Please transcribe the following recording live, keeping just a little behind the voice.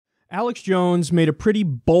Alex Jones made a pretty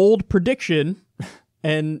bold prediction,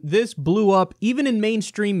 and this blew up even in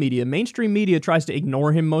mainstream media. Mainstream media tries to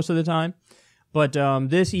ignore him most of the time, but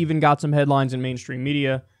this even got some headlines in mainstream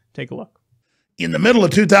media. Take a look. In the middle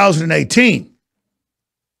of 2018,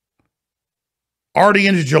 already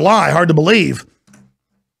into July, hard to believe,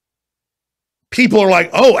 people are like,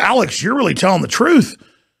 oh, Alex, you're really telling the truth.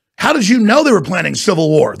 How did you know they were planning civil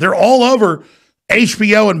war? They're all over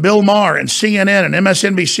HBO and Bill Maher and CNN and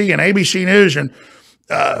MSNBC and ABC News, and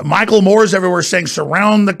Michael Moore's everywhere saying,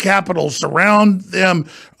 surround the Capitol, surround them,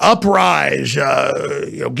 uprise,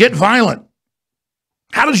 get violent.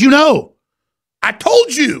 How did you know? I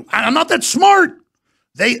told you. I'm not that smart.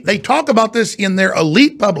 They talk about this in their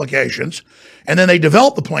elite publications, and then they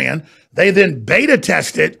develop the plan. They then beta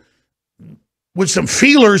test it with some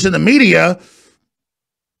feelers in the media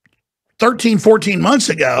 13, 14 months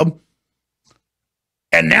ago,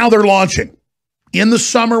 and now they're launching in the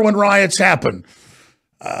summer when riots happen,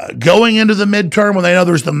 going into the midterm when they know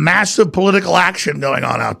there's the massive political action going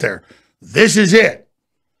on out there. This is it.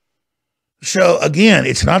 So again,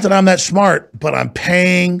 it's not that I'm that smart, but I'm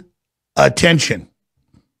paying attention.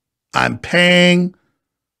 I'm paying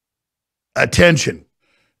attention.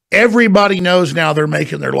 Everybody knows now they're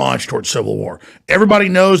making their launch towards civil war. Everybody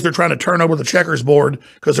knows they're trying to turn over the checkers board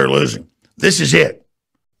because they're losing. This is it.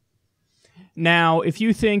 Now, if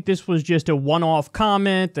you think this was just a one-off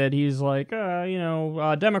comment that he's like,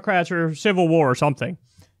 Democrats are civil war or something.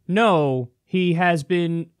 No, he has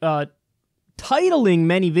been titling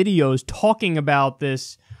many videos talking about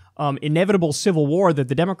this inevitable civil war that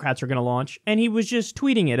the Democrats are going to launch, and he was just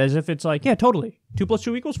tweeting it as if it's like, yeah, totally. 2 +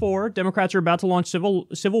 2 = 4. Democrats are about to launch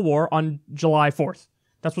civil war on July 4th.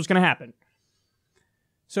 That's what's going to happen.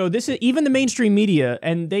 So this is even the mainstream media,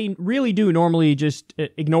 and they really do normally just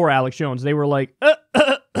ignore Alex Jones. They were like,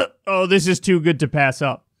 oh, this is too good to pass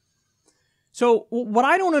up. So what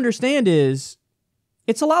I don't understand is,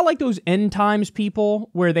 it's a lot like those end times people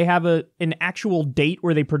where they have an actual date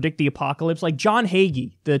where they predict the apocalypse. Like John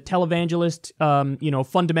Hagee, the televangelist,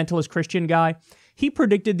 fundamentalist Christian guy, he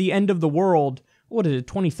predicted the end of the world. What is it,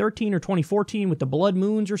 2013 or 2014 with the blood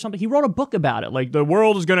moons or something? He wrote a book about it. Like, the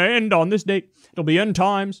world is going to end on this date. It'll be end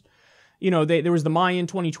times. There was the Mayan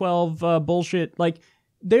 2012 bullshit. Like,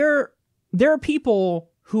 there are people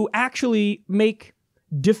who actually make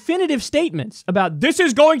definitive statements about this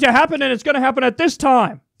is going to happen and it's going to happen at this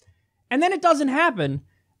time. And then it doesn't happen.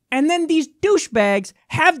 And then these douchebags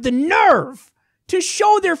have the nerve to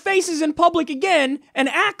show their faces in public again and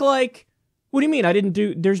act like, what do you mean? I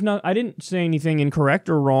didn't say anything incorrect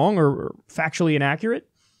or wrong or factually inaccurate.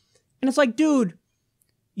 And it's like, dude,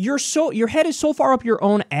 your head is so far up your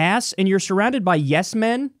own ass and you're surrounded by yes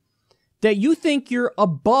men that you think you're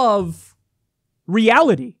above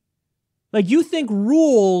reality. Like, you think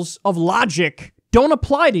rules of logic don't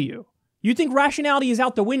apply to you. You think rationality is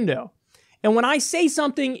out the window. And when I say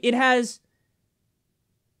something,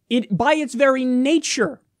 by its very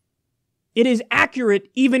nature, it is accurate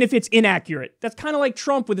even if it's inaccurate. That's kind of like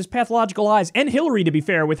Trump with his pathological lies, and Hillary, to be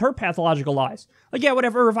fair, with her pathological lies. Like, yeah,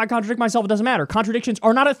 whatever, if I contradict myself, it doesn't matter. Contradictions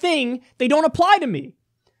are not a thing. They don't apply to me.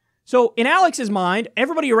 So in Alex's mind,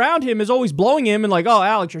 everybody around him is always blowing him and like, oh,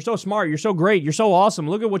 Alex, you're so smart. You're so great. You're so awesome.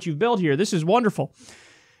 Look at what you've built here. This is wonderful.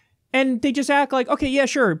 And they just act like, okay, yeah,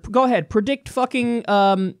 sure. Go ahead. Predict fucking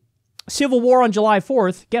civil war on July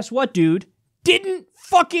 4th. Guess what, dude? Didn't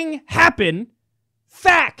fucking happen.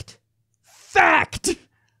 Fact.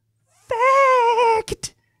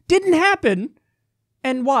 Didn't happen.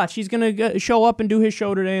 And watch, he's going to show up and do his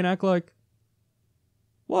show today and act like,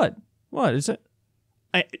 what? What is it?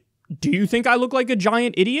 Do you think I look like a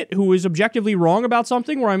giant idiot who is objectively wrong about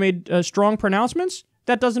something where I made strong pronouncements?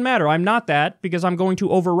 That doesn't matter. I'm not that because I'm going to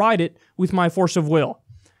override it with my force of will.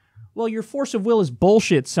 Well, your force of will is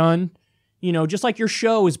bullshit, son. Just like your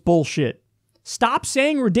show is bullshit. Stop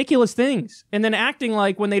saying ridiculous things and then acting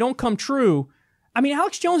like when they don't come true. I mean,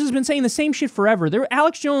 Alex Jones has been saying the same shit forever.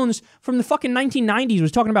 Alex Jones from the fucking 1990s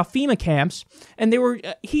was talking about FEMA camps, and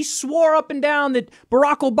he swore up and down that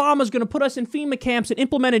Barack Obama is going to put us in FEMA camps and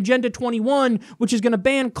implement Agenda 21, which is going to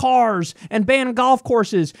ban cars and ban golf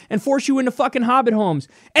courses and force you into fucking hobbit homes.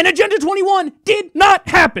 And Agenda 21 did not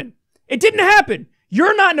happen. It didn't happen.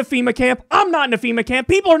 You're not in a FEMA camp. I'm not in a FEMA camp.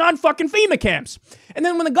 People are not in fucking FEMA camps. And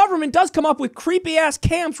then when the government does come up with creepy-ass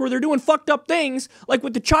camps where they're doing fucked up things, like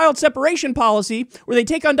with the child separation policy, where they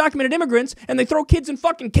take undocumented immigrants and they throw kids in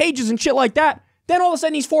fucking cages and shit like that, then all of a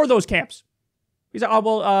sudden he's for those camps. He's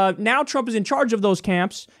like, now Trump is in charge of those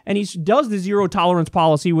camps, and he does the zero-tolerance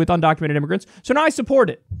policy with undocumented immigrants, so now I support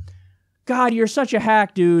it. God, you're such a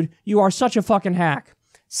hack, dude. You are such a fucking hack.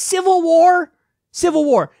 Civil war? Civil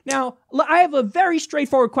war. Now, I have a very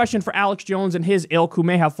straightforward question for Alex Jones and his ilk who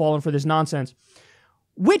may have fallen for this nonsense.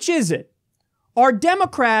 Which is it? Are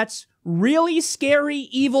Democrats really scary,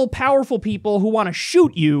 evil, powerful people who want to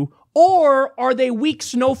shoot you, or are they weak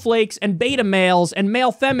snowflakes and beta males and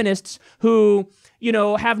male feminists who, you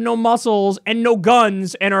know, have no muscles and no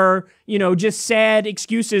guns and are, you know, just sad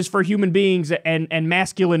excuses for human beings and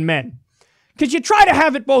masculine men? Because you try to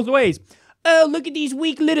have it both ways. Oh, look at these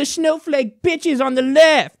weak little snowflake bitches on the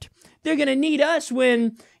left. They're going to need us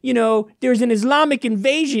when, you know, there's an Islamic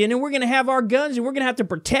invasion and we're going to have our guns and we're going to have to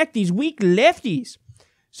protect these weak lefties.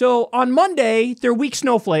 So on Monday, they're weak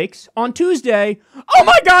snowflakes. On Tuesday, oh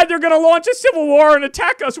my God, they're going to launch a civil war and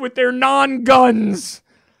attack us with their non-guns.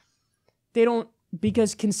 They don't,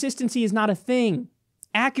 because consistency is not a thing.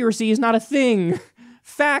 Accuracy is not a thing.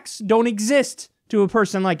 Facts don't exist to a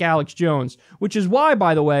person like Alex Jones, which is why,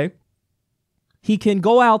 by the way, he can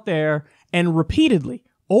go out there and repeatedly,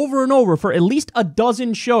 over and over, for at least a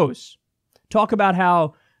dozen shows, talk about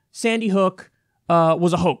how Sandy Hook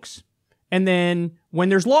was a hoax. And then when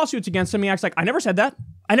there's lawsuits against him, he acts like, I never said that.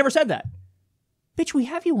 I never said that. Bitch, we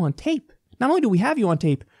have you on tape. Not only do we have you on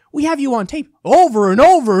tape, we have you on tape over and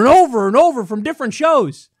over and over and over from different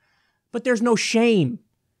shows. But there's no shame.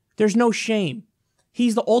 There's no shame.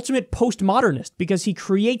 He's the ultimate postmodernist because he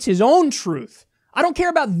creates his own truth. I don't care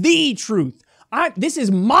about the truth. This is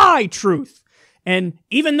my truth. And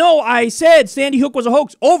even though I said Sandy Hook was a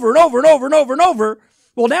hoax over and over and over and over and over,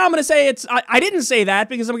 well, now I'm going to say I didn't say that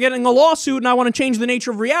because I'm getting a lawsuit and I want to change the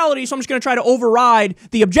nature of reality, so I'm just going to try to override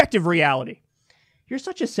the objective reality. You're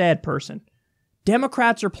such a sad person.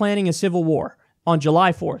 Democrats are planning a civil war on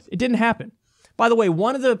July 4th. It didn't happen. By the way,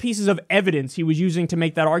 one of the pieces of evidence he was using to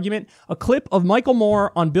make that argument, a clip of Michael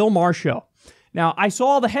Moore on Bill Maher's show. Now, I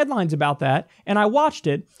saw the headlines about that, and I watched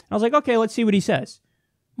it, and I was like, okay, let's see what he says.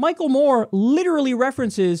 Michael Moore literally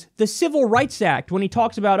references the Civil Rights Act when he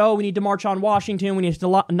talks about, oh, we need to march on Washington, we need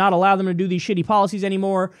to not allow them to do these shitty policies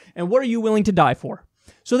anymore, and what are you willing to die for?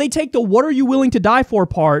 So they take the what are you willing to die for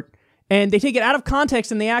part, and they take it out of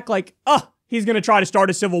context, and they act like, he's going to try to start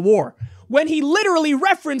a civil war. When he literally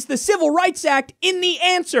referenced the Civil Rights Act in the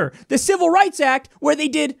answer. The Civil Rights Act where they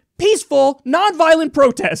did peaceful, nonviolent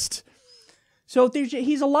protest. So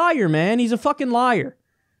he's a liar, man. He's a fucking liar.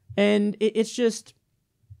 And it's just,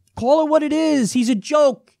 call it what it is. He's a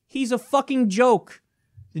joke. He's a fucking joke.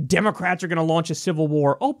 The Democrats are going to launch a civil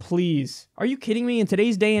war. Oh, please. Are you kidding me? In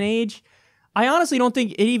today's day and age, I honestly don't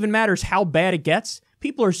think it even matters how bad it gets.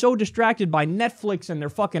 People are so distracted by Netflix and their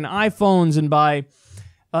fucking iPhones and by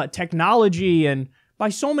technology and by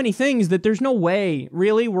so many things that there's no way,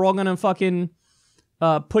 really, we're all going to fucking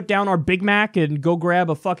put down our Big Mac and go grab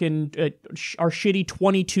a fucking, our shitty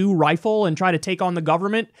 22 rifle and try to take on the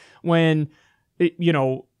government when,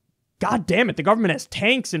 God damn it, the government has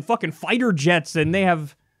tanks and fucking fighter jets and they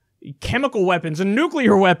have chemical weapons and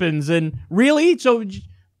nuclear weapons and really? So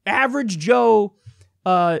average Joe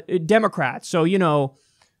Democrats, so,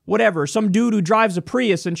 whatever, some dude who drives a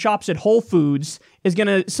Prius and shops at Whole Foods is going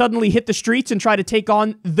to suddenly hit the streets and try to take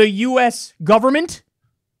on the U.S. government?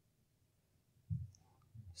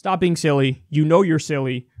 Stop being silly. You know you're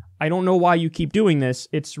silly. I don't know why you keep doing this.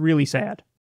 It's really sad.